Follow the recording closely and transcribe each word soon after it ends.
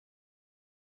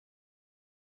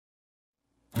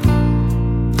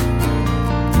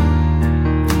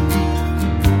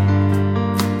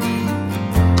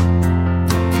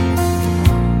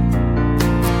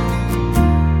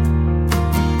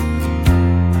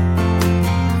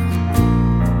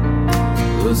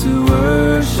Those who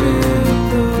worship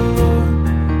the Lord,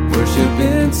 worship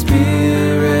in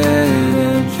spirit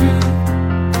and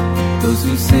truth. Those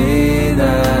who say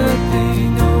that they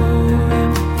know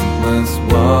Him must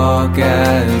walk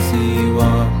as He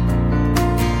walked.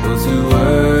 Those who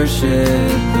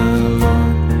worship the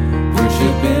Lord,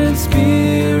 worship in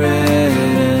spirit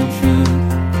and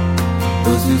truth.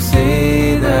 Those who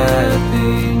say that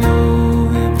they know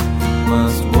Him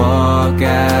must walk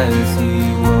as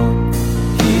He walked.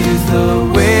 He is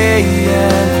the way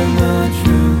and the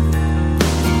truth,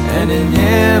 and in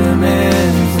Him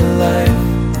is the life.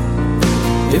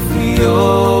 If we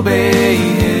obey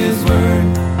His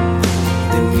word,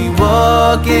 then we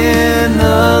walk in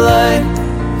the light.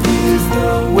 He is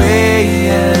the way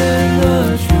and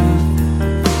the truth,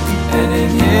 and in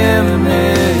Him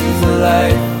is the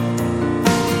life.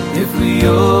 If we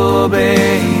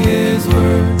obey His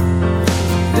word,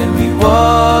 then we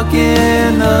walk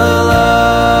in the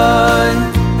light.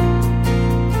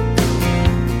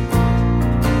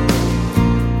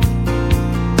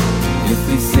 If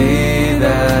we say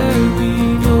that we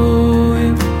know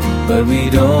Him, but we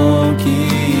don't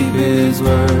keep His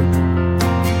word,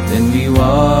 then we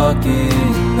walk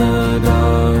in the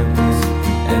darkness,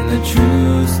 and the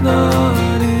truth's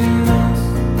not in us.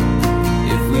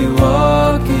 If we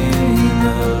walk in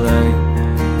the light,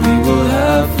 we will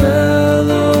have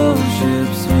fellowship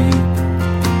sweet,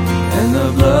 and the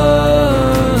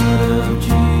blood of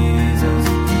Jesus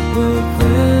will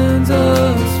cleanse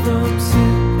us from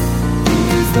sin. He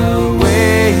is the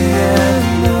way and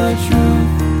the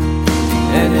truth,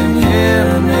 and in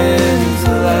Him is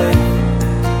the life.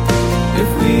 If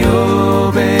we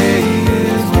obey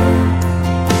His word,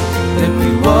 then we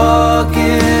walk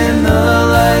in the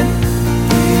light.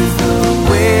 He is the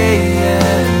way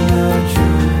and the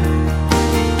truth,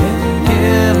 and in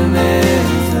Him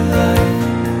is the life.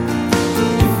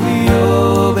 If we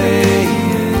obey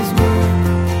His word,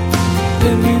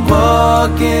 then we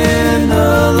walk in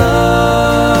the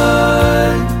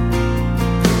light.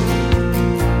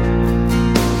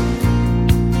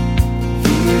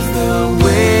 He is the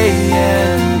way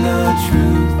and the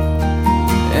truth,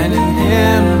 and in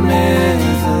Him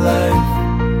is the life.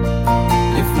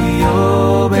 If we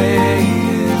obey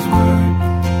His word,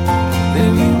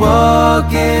 then we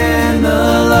walk in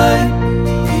the light.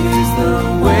 He is the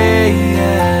way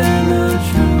and the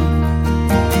truth,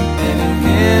 and in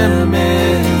Him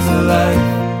is the life.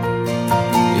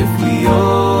 If we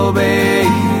obey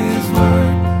His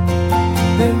word,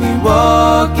 then we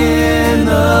walk in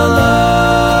the light.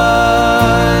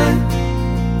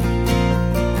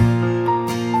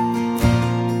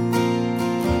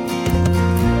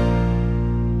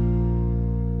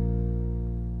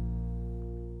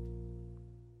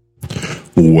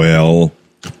 Well,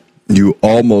 you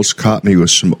almost caught me with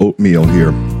some oatmeal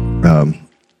here. I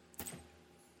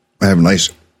have a nice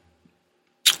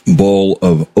bowl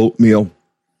of oatmeal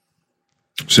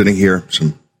sitting here,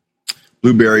 some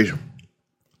blueberries.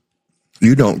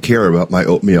 You don't care about my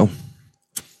oatmeal,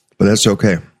 but that's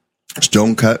okay.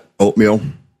 Stone cut oatmeal,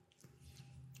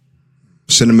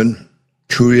 cinnamon,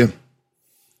 truya,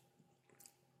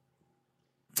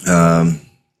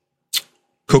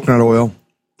 coconut oil.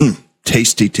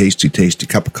 Tasty, tasty, tasty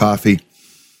cup of coffee.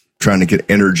 Trying to get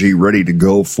energy ready to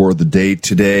go for the day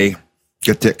today.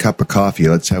 Get that cup of coffee.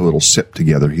 Let's have a little sip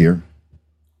together here.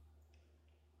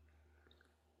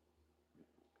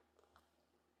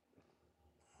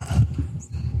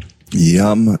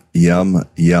 Yum, yum,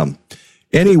 yum.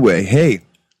 Anyway, hey,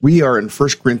 we are in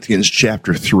 1Corinthians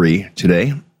chapter 3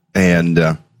 today. And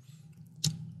I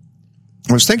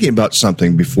was thinking about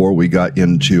something before we got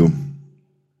into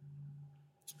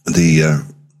the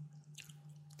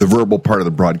verbal part of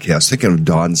the broadcast, thinking of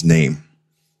Don's name.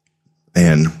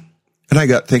 And I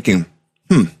got thinking,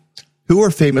 who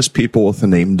are famous people with the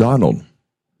name Donald?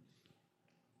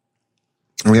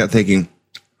 And I got thinking,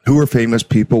 who are famous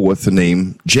people with the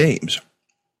name James?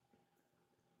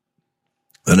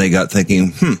 And I got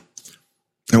thinking,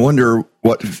 I wonder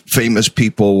what famous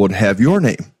people would have your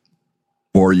name,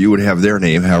 or you would have their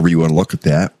name, however you want to look at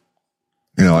that.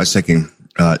 You know, I was thinking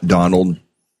Donald.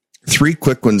 3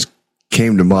 quick ones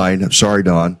came to mind. I'm sorry,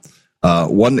 Don.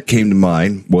 One that came to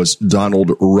mind was Donald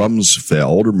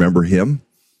Rumsfeld. Remember him?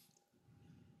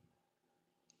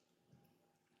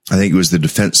 I think he was the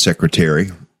defense secretary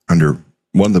under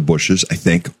one of the Bushes, I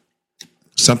think.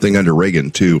 Something under Reagan,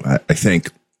 too, I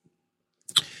think.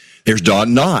 There's Don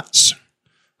Knotts.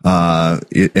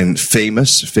 And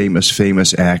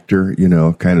famous actor, you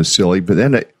know, kind of silly. But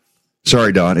then,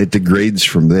 sorry, Don, it degrades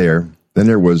from there. Then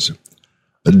there was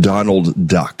Donald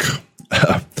Duck.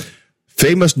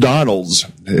 Famous Donalds.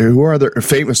 Who are there?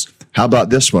 Famous. How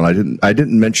about this one? I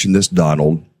didn't mention this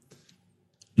Donald.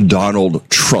 Donald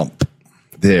Trump.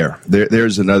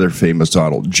 There's another famous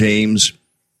Donald. James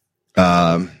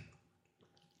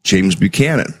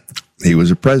Buchanan. He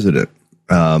was a president.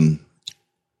 I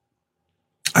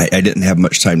didn't have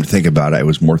much time to think about it. I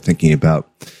was more thinking about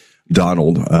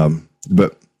Donald.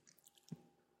 But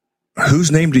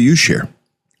whose name do you share?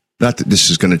 Not that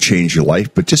this is going to change your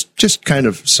life, but just kind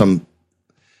of some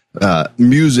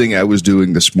musing I was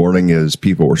doing this morning as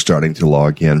people were starting to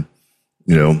log in.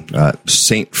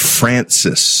 St.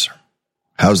 Francis.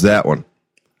 How's that one?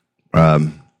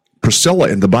 Priscilla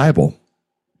in the Bible.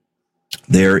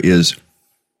 There is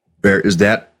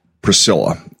that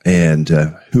Priscilla. And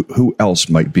who else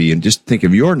might be? And just think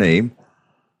of your name.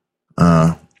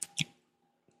 And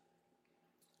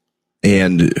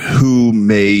who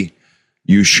may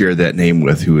you share that name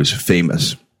with who is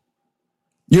famous?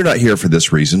 You're not here for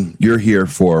this reason. You're here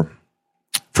for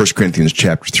 1 Corinthians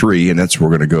chapter 3, and that's where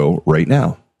we're going to go right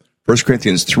now. 1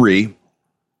 Corinthians 3,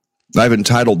 I've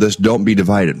entitled this, Don't Be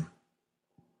Divided.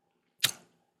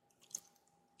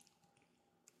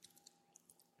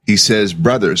 He says,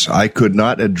 brothers, I could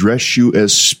not address you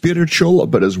as spiritual,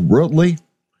 but as worldly,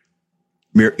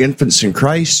 mere infants in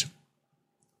Christ.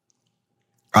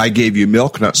 I gave you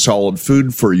milk, not solid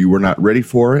food, for you were not ready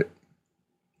for it.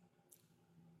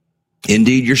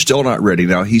 Indeed, you're still not ready.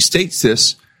 Now, he states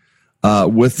this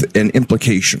with an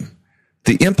implication.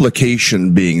 The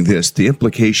implication being this, the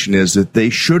implication is that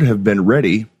they should have been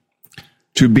ready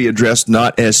to be addressed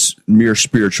not as mere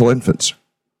spiritual infants.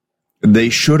 They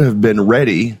should have been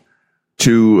ready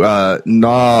to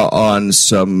gnaw on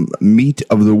some meat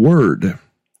of the word,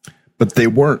 but they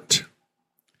weren't.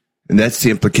 And that's the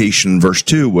implication in verse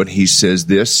 2 when he says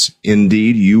this,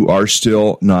 indeed, you are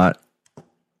still not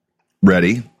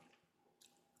ready.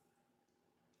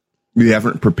 You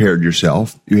haven't prepared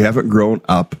yourself. You haven't grown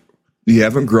up. You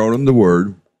haven't grown in the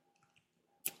word.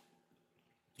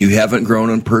 You haven't grown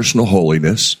in personal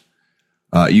holiness.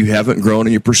 You haven't grown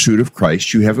in your pursuit of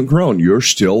Christ. You haven't grown. You're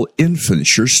still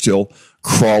infants. You're still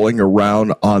crawling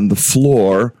around on the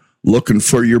floor looking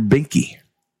for your binky.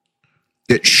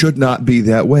 It should not be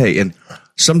that way. And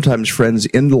sometimes, friends,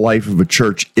 in the life of a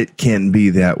church, it can be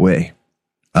that way.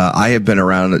 I have been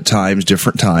around at times,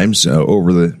 different times,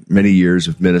 over the many years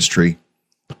of ministry,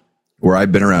 where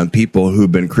I've been around people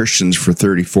who've been Christians for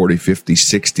 30, 40, 50,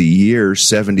 60 years,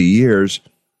 70 years,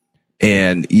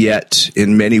 and yet,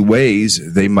 in many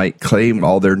ways, they might claim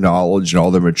all their knowledge and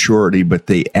all their maturity, but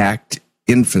they act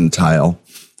infantile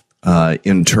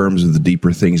in terms of the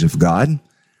deeper things of God.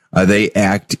 They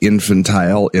act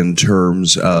infantile in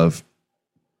terms of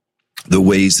the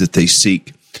ways that they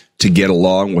seek to get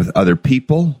along with other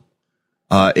people,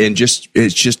 and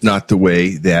it's just not the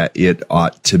way that it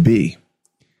ought to be.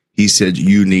 He said,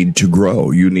 you need to grow.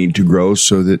 You need to grow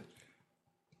so that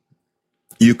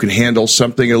you can handle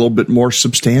something a little bit more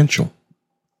substantial.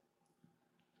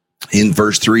 In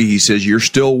verse 3, he says, you're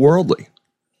still worldly.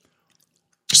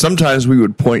 Sometimes we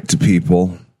would point to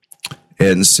people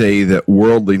and say that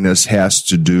worldliness has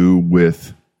to do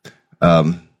with,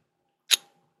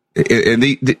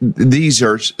 these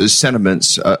are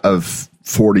sentiments of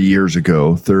 40 years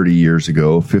ago, 30 years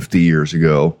ago, 50 years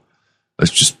ago,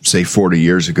 let's just say 40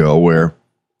 years ago, where,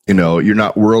 you're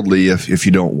not worldly if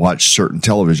you don't watch certain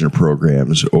television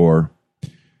programs, or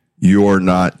you're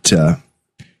not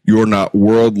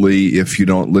worldly if you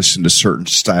don't listen to certain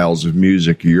styles of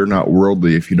music, or you're not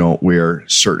worldly if you don't wear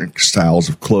certain styles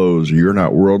of clothes, or you're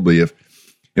not worldly if,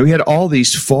 we had all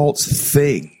these false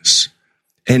things,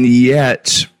 and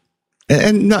yet,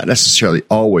 and not necessarily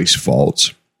always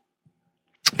false,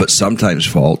 but sometimes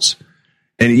false.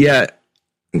 And yet,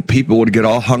 people would get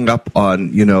all hung up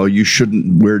on, you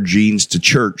shouldn't wear jeans to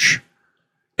church.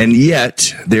 And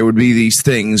yet, there would be these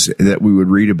things that we would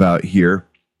read about here.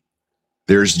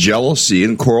 There's jealousy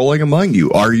and quarreling among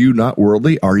you. Are you not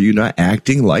worldly? Are you not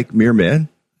acting like mere men?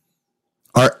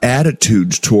 Our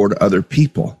attitudes toward other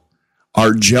people,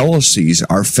 our jealousies,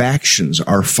 our factions,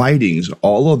 our fightings,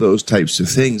 all of those types of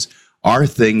things are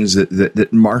things that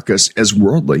mark us as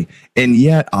worldly. And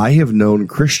yet I have known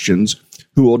Christians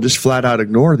who will just flat out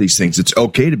ignore these things. It's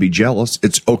okay to be jealous.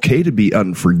 It's okay to be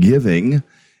unforgiving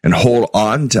and hold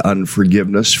on to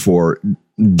unforgiveness for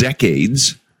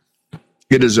decades.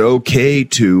 It is okay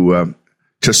to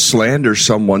slander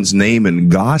someone's name and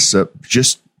gossip.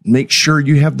 Just make sure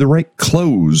you have the right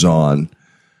clothes on.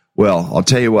 Well, I'll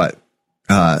tell you what.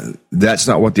 That's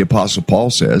not what the Apostle Paul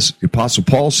says. The Apostle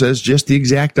Paul says just the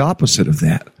exact opposite of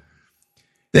that.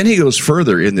 Then he goes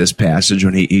further in this passage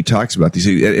when he talks about these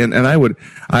things. And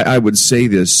I would say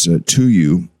this to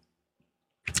you.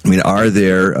 I mean, are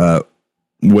there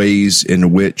ways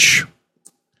in which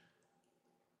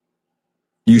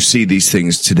you see these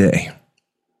things today?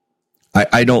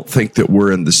 I don't think that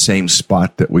we're in the same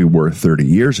spot that we were 30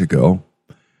 years ago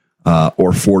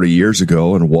or 40 years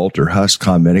ago. And Walter Huss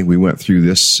commenting, we went through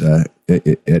this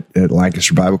at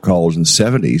Lancaster Bible College in the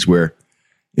 70s where,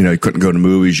 you couldn't go to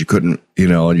movies, you couldn't,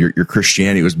 your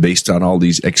Christianity was based on all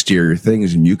these exterior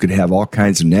things, and you could have all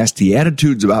kinds of nasty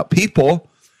attitudes about people.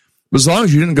 But as long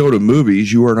as you didn't go to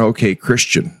movies, you were an okay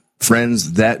Christian.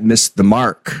 Friends, that missed the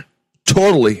mark.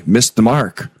 Totally missed the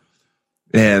mark.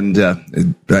 And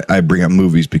I bring up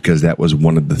movies because that was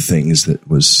one of the things that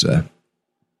was,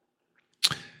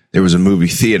 there was a movie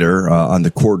theater on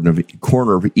the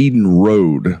corner of Eden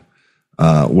Road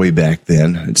way back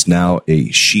then. It's now a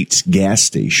Sheetz gas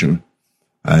station.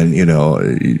 And,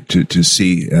 to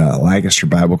see Lancaster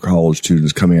Bible College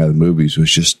students coming out of the movies would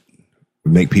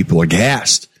make people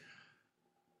aghast.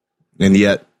 And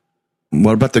yet,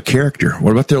 what about their character?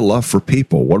 What about their love for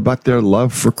people? What about their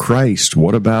love for Christ?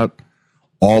 What about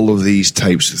all of these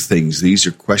types of things? These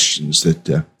are questions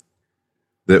that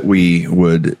we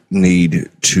would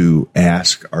need to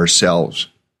ask ourselves.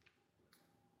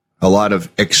 A lot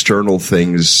of external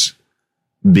things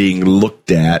being looked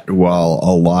at while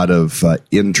a lot of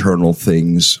internal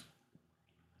things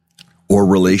or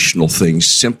relational things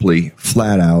simply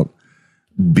flat out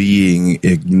being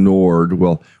ignored.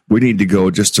 Well, we need to go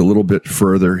just a little bit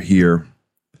further here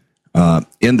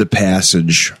in the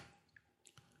passage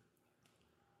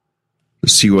to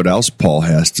see what else Paul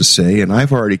has to say. And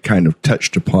I've already kind of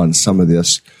touched upon some of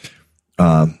this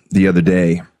the other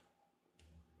day.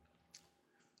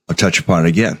 I'll touch upon it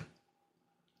again.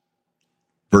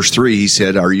 Verse 3, he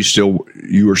said,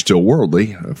 you are still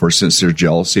worldly, for since there's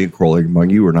jealousy and quarreling among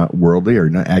you, are not worldly, or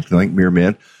not acting like mere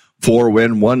men. For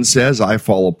when one says, I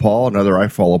follow Paul, another, I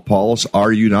follow Apollos,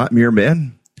 are you not mere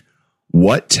men?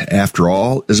 What, after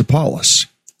all, is Apollos?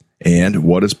 And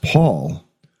what is Paul?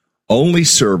 Only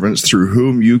servants through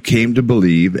whom you came to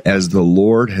believe, as the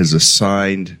Lord has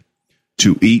assigned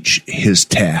to each his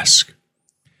task.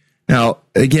 Now,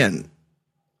 again,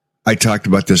 I talked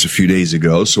about this a few days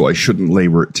ago, so I shouldn't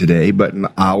labor it today, but in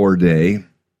our day,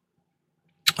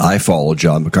 I follow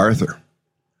John MacArthur.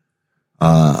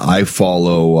 I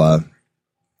follow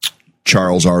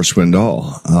Charles R.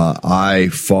 Swindoll. I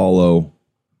follow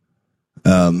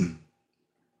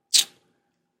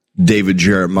David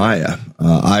Jeremiah.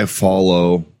 I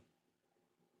follow,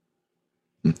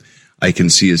 I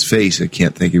can see his face. I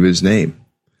can't think of his name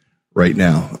right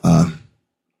now.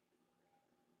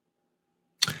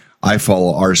 I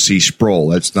follow R.C. Sproul.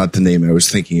 That's not the name I was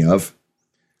thinking of.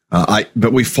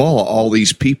 But we follow all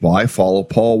these people. I follow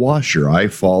Paul Washer. I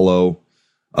follow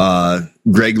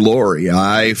Greg Laurie.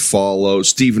 I follow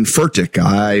Stephen Furtick.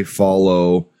 I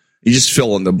follow, you just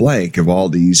fill in the blank of all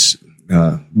these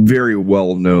very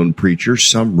well-known preachers,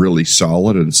 some really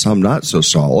solid and some not so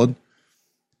solid.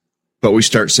 But we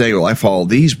start saying, well, I follow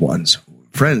these ones.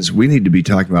 Friends, we need to be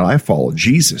talking about, I follow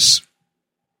Jesus.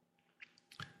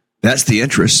 That's the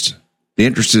interest. The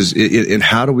interest is in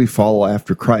how do we follow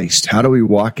after Christ? How do we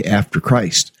walk after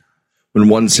Christ? When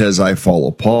one says, I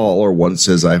follow Paul, or one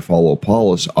says, I follow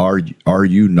Apollos, are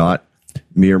you not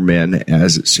mere men,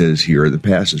 as it says here in the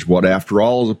passage? What, after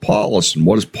all, is Apollos? And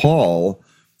what is Paul?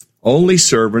 Only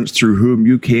servants through whom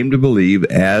you came to believe,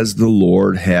 as the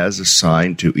Lord has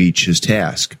assigned to each his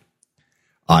task.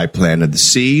 I planted the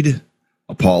seed,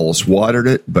 Apollos watered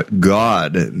it, but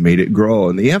God made it grow.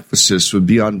 And the emphasis would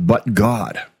be on but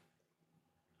God.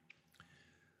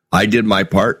 I did my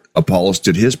part, Apollos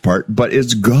did his part, but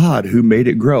it's God who made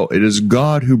it grow. It is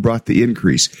God who brought the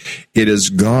increase. It is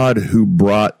God who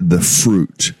brought the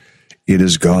fruit. It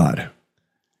is God.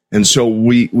 And so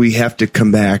we have to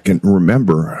come back and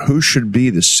remember who should be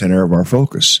the center of our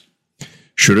focus.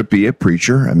 Should it be a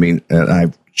preacher? I mean,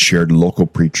 I've shared local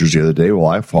preachers the other day. Well,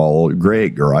 I follow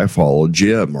Greg, or I follow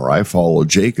Jim, or I follow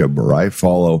Jacob, or I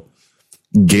follow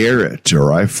Garrett,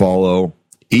 or I follow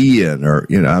Ian, or,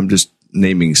 I'm just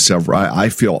naming several. I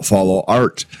follow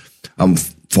Art. I'm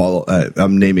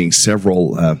naming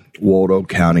several Waldo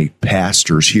County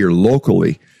pastors here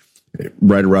locally,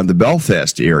 right around the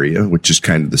Belfast area, which is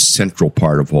kind of the central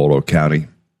part of Waldo County.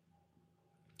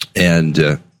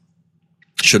 And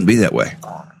shouldn't be that way.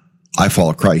 I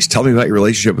follow Christ. Tell me about your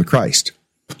relationship with Christ.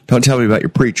 Don't tell me about your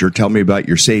preacher. Tell me about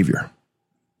your Savior.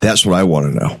 That's what I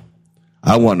want to know.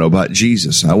 I want to know about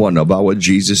Jesus. I want to know about what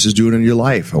Jesus is doing in your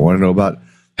life. I want to know about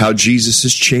how Jesus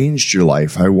has changed your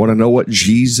life. I want to know what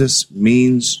Jesus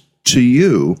means to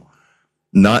you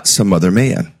not some other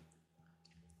man.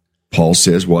 Paul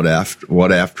says, what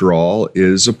after all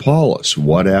is Apollos?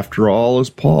 What after all is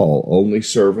Paul? Only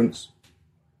servants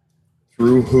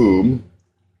through whom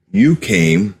you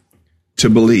came to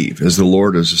believe, as the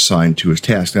Lord is assigned to his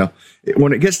task. Now,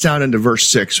 when it gets down into verse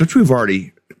 6, which we've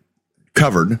already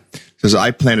covered, it says,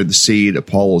 I planted the seed,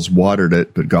 Apollos watered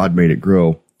it, but God made it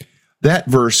grow. That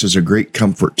verse is a great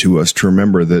comfort to us to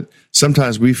remember that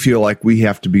sometimes we feel like we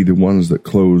have to be the ones that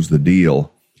close the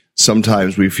deal.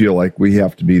 Sometimes we feel like we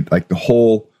have to be like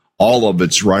all of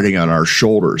it's riding on our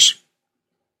shoulders.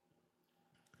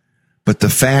 But the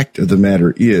fact of the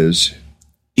matter is,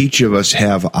 each of us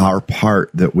have our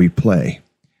part that we play.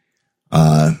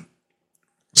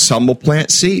 Some will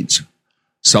plant seeds.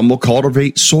 Some will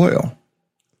cultivate soil.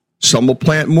 Some will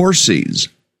plant more seeds.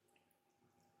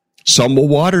 Some will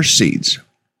water seeds.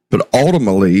 But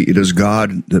ultimately, it is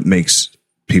God that makes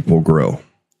people grow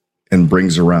and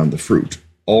brings around the fruit.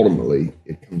 Ultimately,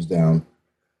 it comes down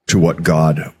to what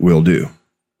God will do.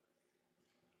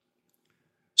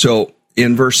 So,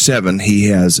 in verse 7, he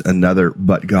has another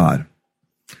but God.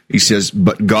 He says,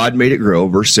 but God made it grow,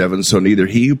 verse 7, so neither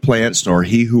he who plants nor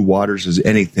he who waters is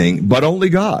anything, but only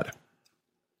God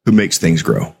who makes things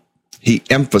grow. He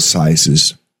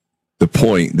emphasizes the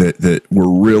point that we're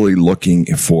really looking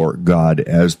for God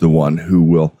as the one who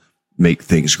will make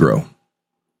things grow.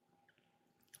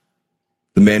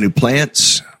 The man who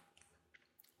plants,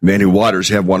 the man who waters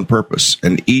have one purpose,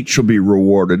 and each will be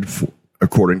rewarded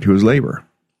according to his labor.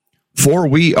 For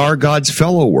we are God's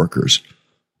fellow workers.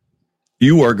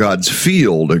 You are God's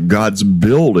field, God's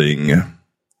building.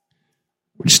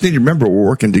 We just need to remember we're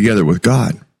working together with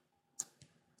God.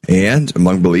 And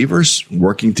among believers,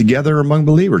 working together among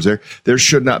believers. There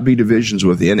should not be divisions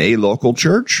within a local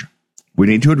church. We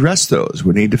need to address those.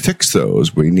 We need to fix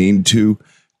those. We need to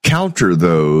counter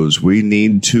those. We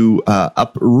need to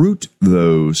uproot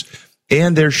those.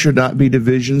 And there should not be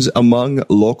divisions among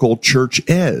local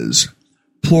churches,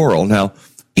 plural. Now,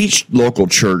 each local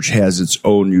church has its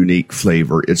own unique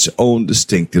flavor, its own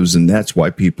distinctives, and that's why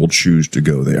people choose to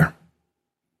go there.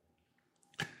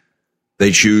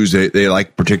 They like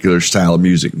a particular style of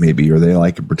music, maybe, or they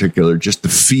like just the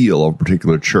feel of a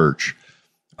particular church,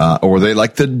 or they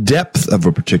like the depth of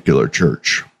a particular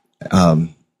church.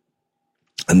 And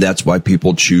that's why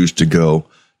people choose to go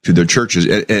to their churches.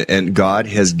 And God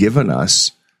has given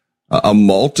us a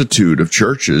multitude of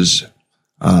churches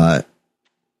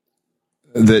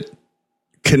that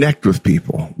connect with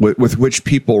people, with which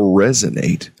people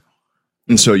resonate.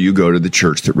 And so you go to the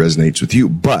church that resonates with you.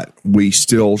 But we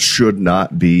still should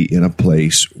not be in a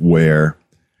place where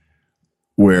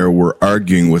we're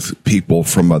arguing with people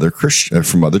from other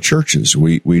churches.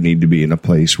 We need to be in a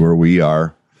place where we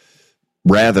are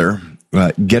rather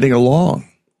getting along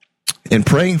and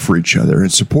praying for each other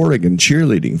and supporting and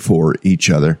cheerleading for each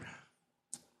other,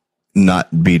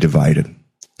 not be divided.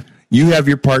 You have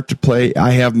your part to play.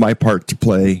 I have my part to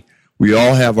play. We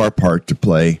all have our part to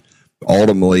play.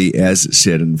 Ultimately, as it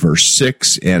said in verse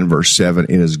 6 and verse 7,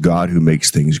 it is God who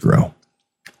makes things grow.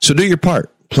 So do your part.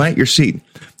 Plant your seed.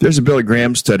 There's a Billy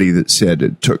Graham study that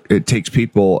said it takes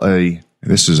people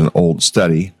this is an old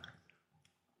study.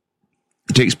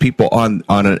 It takes people on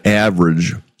an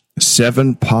average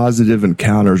 7 positive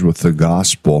encounters with the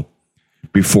gospel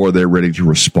before they're ready to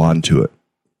respond to it.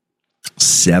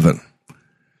 7.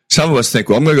 Some of us think,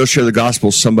 well, I'm going to go share the gospel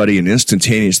with somebody and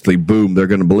instantaneously, boom, they're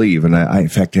going to believe. And I in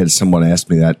fact, had someone ask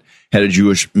me that. Had a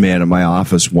Jewish man in my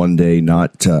office one day,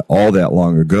 not all that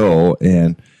long ago,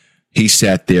 and he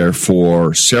sat there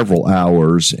for several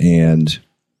hours, and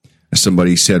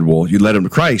somebody said, well, you led him to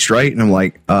Christ, right? And I'm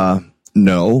like,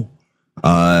 no.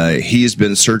 He has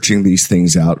been searching these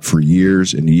things out for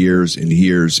years and years and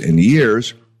years and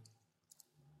years,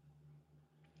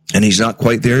 and he's not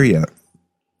quite there yet.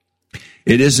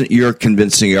 It isn't your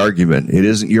convincing argument. It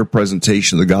isn't your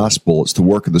presentation of the gospel. It's the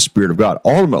work of the Spirit of God.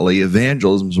 Ultimately,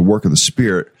 evangelism is a work of the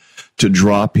Spirit to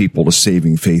draw people to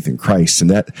saving faith in Christ. And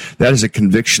that is a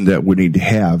conviction that we need to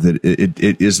have, that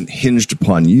it isn't hinged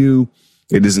upon you.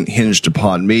 It isn't hinged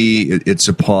upon me. It's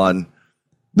upon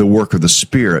the work of the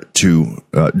Spirit to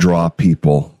draw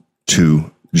people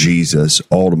to Jesus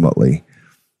ultimately.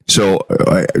 So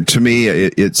to me,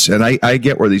 and I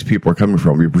get where these people are coming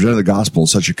from. You're presenting the gospel in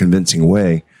such a convincing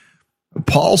way.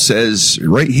 Paul says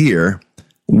right here,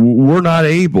 we're not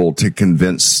able to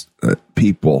convince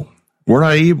people. We're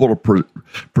not able to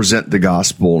present the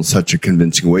gospel in such a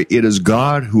convincing way. It is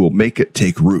God who will make it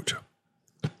take root.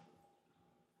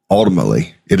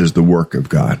 Ultimately, it is the work of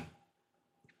God.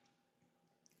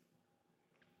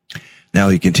 Now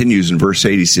he continues in verse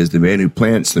 8, he says, the man who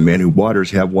plants, the man who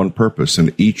waters have one purpose,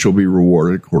 and each will be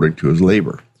rewarded according to his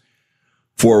labor.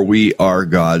 For we are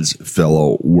God's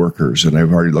fellow workers. And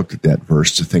I've already looked at that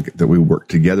verse to think that we work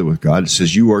together with God. It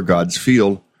says, you are God's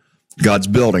field, God's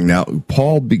building. Now,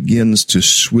 Paul begins to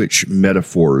switch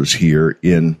metaphors here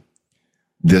in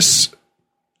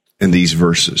these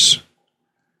verses,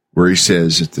 where he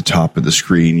says at the top of the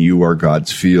screen, you are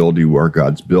God's field, you are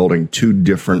God's building. Two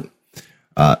different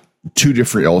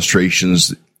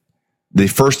illustrations. The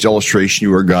first illustration,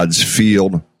 you are God's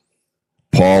field,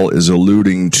 Paul is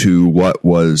alluding to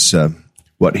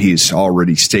what he's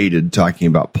already stated, talking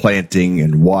about planting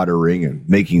and watering and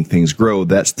making things grow.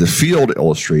 That's the field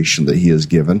illustration that he has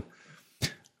given.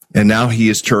 And now he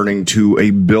is turning to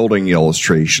a building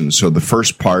illustration. So the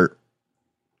first part,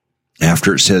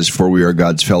 after it says, for we are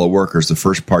God's fellow workers, the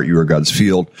first part, you are God's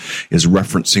field, is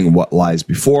referencing what lies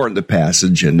before in the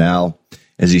passage. And now,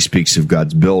 as he speaks of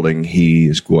God's building, he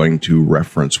is going to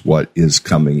reference what is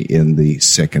coming in the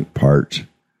second part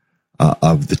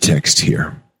of the text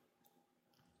here.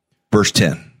 Verse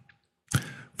 10,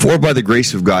 for by the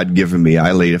grace of God given me,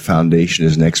 I laid a foundation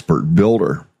as an expert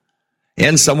builder,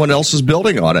 and someone else is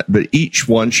building on it, but each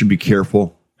one should be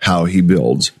careful how he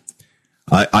builds.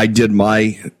 I did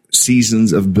my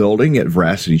seasons of building at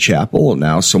Veracity Chapel, and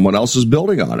now someone else is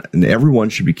building on it, and everyone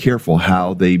should be careful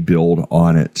how they build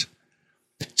on it.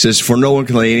 It says, for no one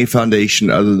can lay any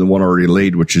foundation other than one already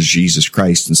laid, which is Jesus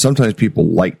Christ. And sometimes people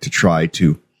like to try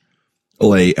to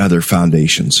lay other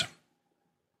foundations.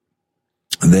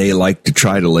 They like to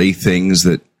try to lay things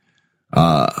that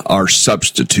are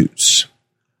substitutes,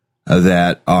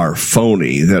 that are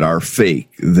phony, that are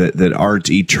fake, that aren't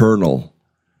eternal.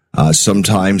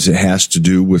 Sometimes it has to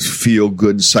do with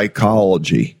feel-good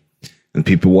psychology, and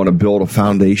people want to build a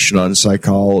foundation on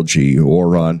psychology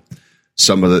or on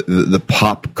some of the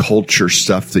pop culture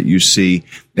stuff that you see.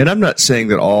 And I'm not saying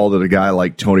that all that a guy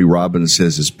like Tony Robbins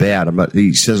says is bad.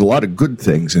 He says a lot of good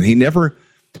things, and he never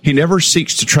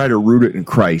seeks to try to root it in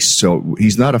Christ. So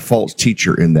he's not a false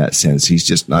teacher in that sense. He's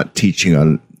just not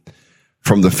teaching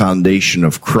from the foundation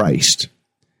of Christ.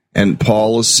 And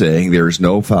Paul is saying there is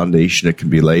no foundation that can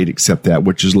be laid except that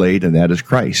which is laid, and that is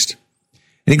Christ.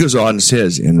 And he goes on and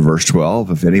says in verse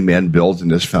 12, if any man builds in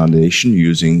this foundation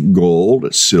using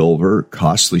gold, silver,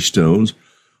 costly stones,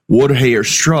 wood, hay, or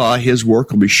straw, his work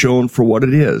will be shown for what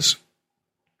it is.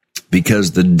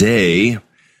 Because the day,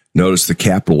 notice the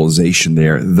capitalization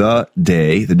there, the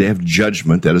day of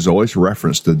judgment, that is always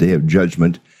referenced to the day of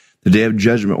judgment. The day of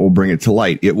judgment will bring it to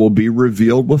light. It will be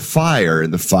revealed with fire,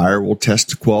 and the fire will test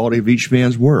the quality of each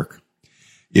man's work.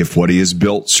 If what he has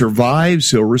built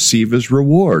survives, he'll receive his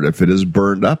reward. If it is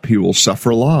burned up, he will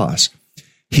suffer loss.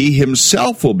 He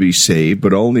himself will be saved,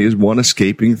 but only as one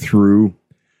escaping through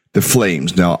the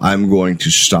flames. Now, I'm going to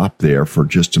stop there for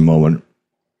just a moment,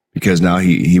 because now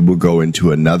he will go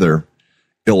into another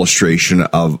illustration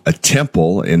of a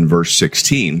temple in verse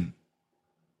 16.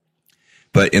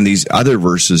 But in these other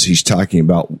verses, he's talking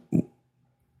about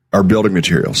our building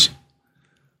materials.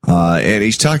 And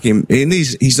he's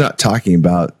not talking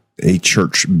about a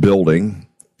church building.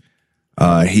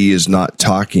 He is not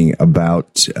talking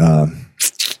about a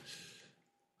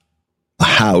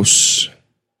house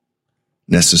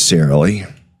necessarily.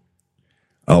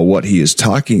 What he is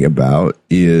talking about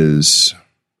is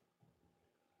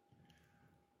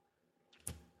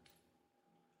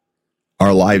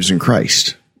our lives in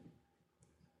Christ.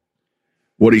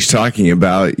 What he's talking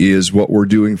about is what we're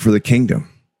doing for the kingdom.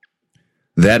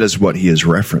 That is what he is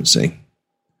referencing.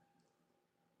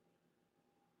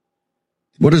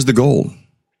 What is the gold?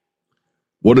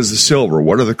 What is the silver?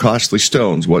 What are the costly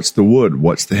stones? What's the wood?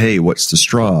 What's the hay? What's the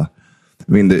straw?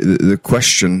 I mean, the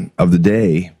question of the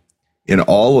day in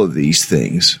all of these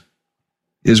things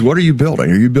is, what are you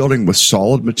building? Are you building with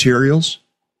solid materials?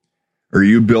 Are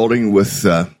you building with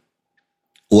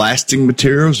lasting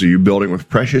materials? Are you building with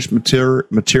precious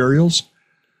materials?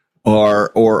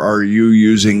 Or are you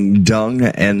using dung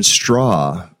and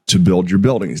straw to build your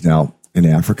buildings? Now, in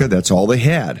Africa, that's all they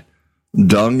had,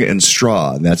 dung and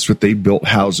straw. And that's what they built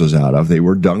houses out of. They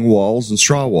were dung walls and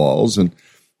straw walls, and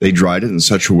they dried it in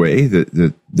such a way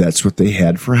that that's what they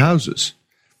had for houses.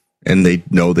 And they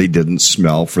know they didn't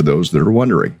smell, for those that are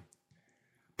wondering.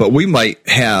 But we might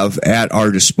have at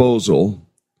our disposal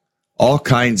all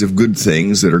kinds of good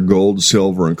things that are gold,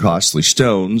 silver, and costly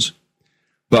stones,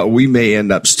 but we may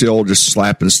end up still just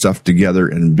slapping stuff together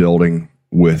and building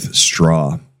with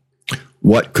straw.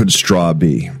 What could straw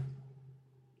be?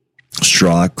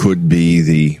 Straw could be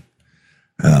the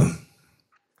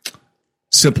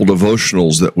simple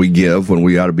devotionals that we give when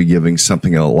we ought to be giving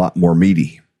something a lot more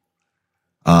meaty.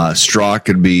 Straw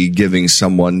could be giving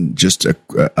someone just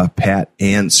a pat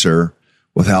answer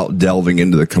without delving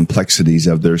into the complexities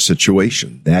of their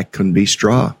situation. That can be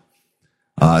straw.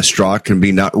 Straw can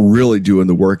be not really doing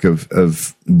the work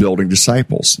of building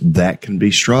disciples. That can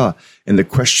be straw. And the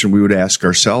question we would ask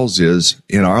ourselves is,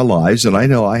 in our lives, and I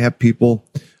know I have people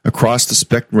across the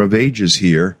spectrum of ages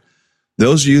here,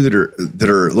 those of you that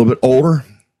are a little bit older,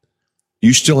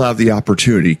 you still have the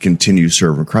opportunity to continue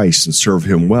serving Christ and serve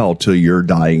him well till your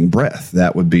dying breath.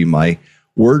 That would be my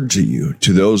word to you.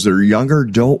 To those that are younger,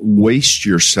 don't waste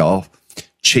yourself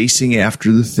chasing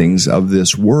after the things of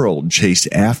this world. Chase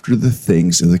after the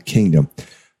things of the kingdom.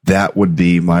 That would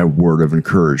be my word of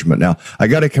encouragement. Now, I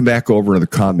got to come back over to the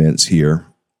comments here.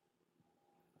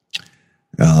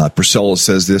 Priscilla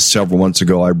says this: several months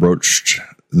ago, I broached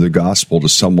the gospel to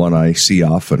someone I see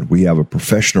often. We have a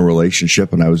professional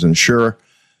relationship, and I was unsure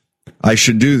I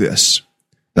should do this.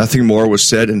 Nothing more was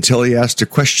said until he asked a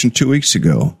question 2 weeks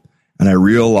ago, and I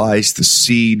realized the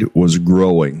seed was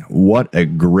growing. What a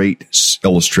great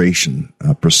illustration,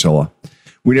 Priscilla.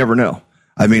 We never know.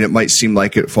 I mean, it might seem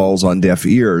like it falls on deaf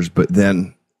ears, but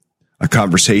then a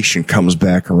conversation comes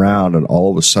back around, and all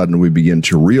of a sudden we begin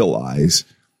to realize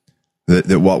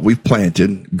that what we've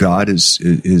planted, God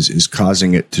is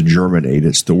causing it to germinate.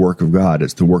 It's the work of God.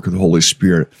 It's the work of the Holy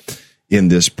Spirit in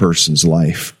this person's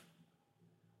life.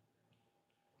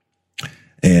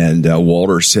 And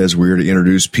Walter says we're to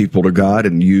introduce people to God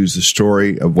and use the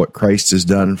story of what Christ has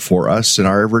done for us in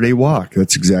our everyday walk.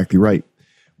 That's exactly right.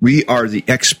 We are the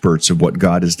experts of what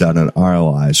God has done in our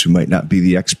lives. We might not be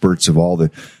the experts of all the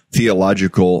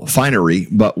theological finery,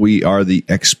 but we are the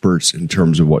experts in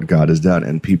terms of what God has done,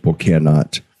 and people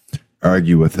cannot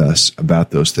argue with us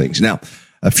about those things. Now,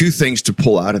 a few things to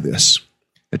pull out of this.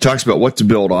 It talks about what to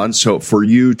build on. So for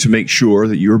you to make sure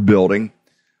that you're building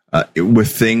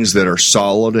with things that are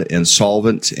solid and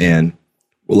solvent and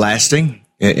lasting,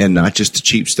 and not just the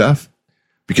cheap stuff,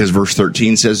 because verse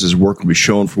 13 says his work will be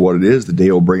shown for what it is. The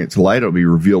day will bring it to light. It will be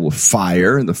revealed with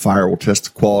fire, and the fire will test the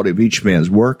quality of each man's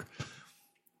work.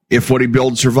 If what he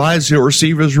builds survives, he'll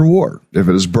receive his reward. If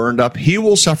it is burned up, he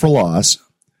will suffer loss.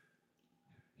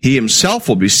 He himself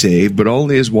will be saved, but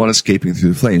only as one escaping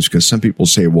through the flames. Because some people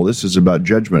say, well, this is about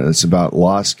judgment. It's about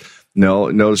loss. No,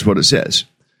 notice what it says.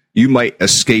 You might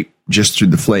escape just through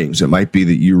the flames. It might be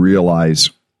that you realize,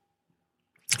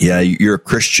 yeah, you're a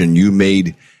Christian. You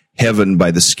made heaven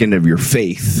by the skin of your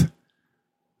faith.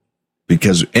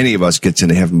 Because any of us gets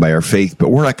into heaven by our faith,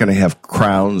 but we're not going to have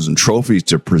crowns and trophies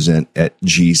to present at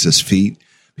Jesus' feet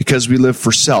because we live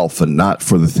for self and not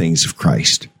for the things of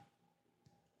Christ.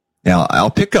 Now,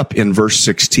 I'll pick up in verse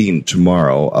 16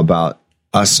 tomorrow about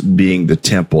us being the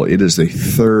temple. It is a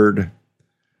third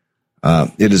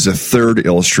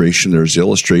illustration. There's the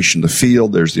illustration of the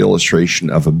field. There's the illustration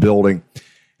of a building.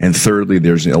 And thirdly,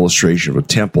 there's an illustration of a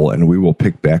temple, and we will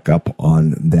pick back up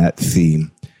on that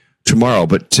theme tomorrow.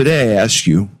 But today I ask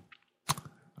you,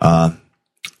 are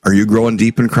you growing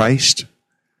deep in Christ?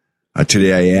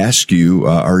 Today I ask you,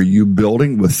 are you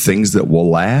building with things that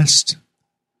will last,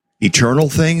 eternal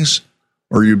things,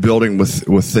 or are you building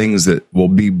with things that will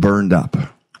be burned up?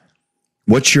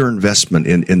 What's your investment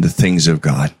in the things of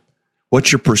God?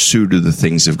 What's your pursuit of the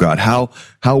things of God? How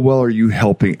well are you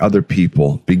helping other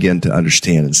people begin to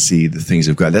understand and see the things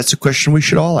of God? That's a question we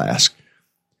should all ask,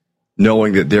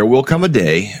 knowing that there will come a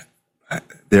day,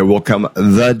 there will come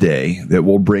the day that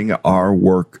will bring our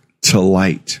work to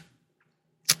light,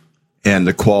 and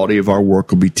the quality of our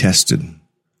work will be tested.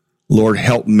 Lord,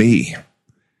 help me,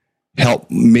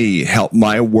 help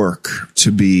my work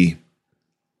to be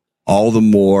all the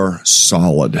more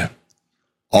solid,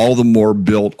 all the more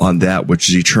built on that which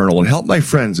is eternal, and help my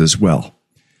friends as well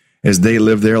as they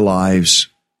live their lives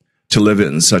to live it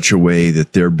in such a way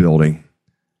that they're building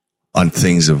on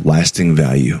things of lasting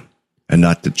value and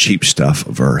not the cheap stuff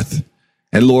of earth.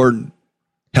 And Lord,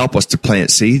 help us to plant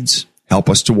seeds, help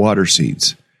us to water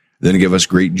seeds, then give us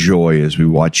great joy as we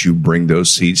watch you bring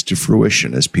those seeds to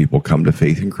fruition as people come to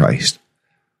faith in Christ.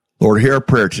 Lord, hear our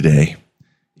prayer today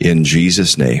in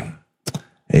Jesus' name.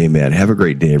 Amen. Have a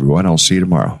great day, everyone. I'll see you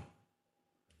tomorrow.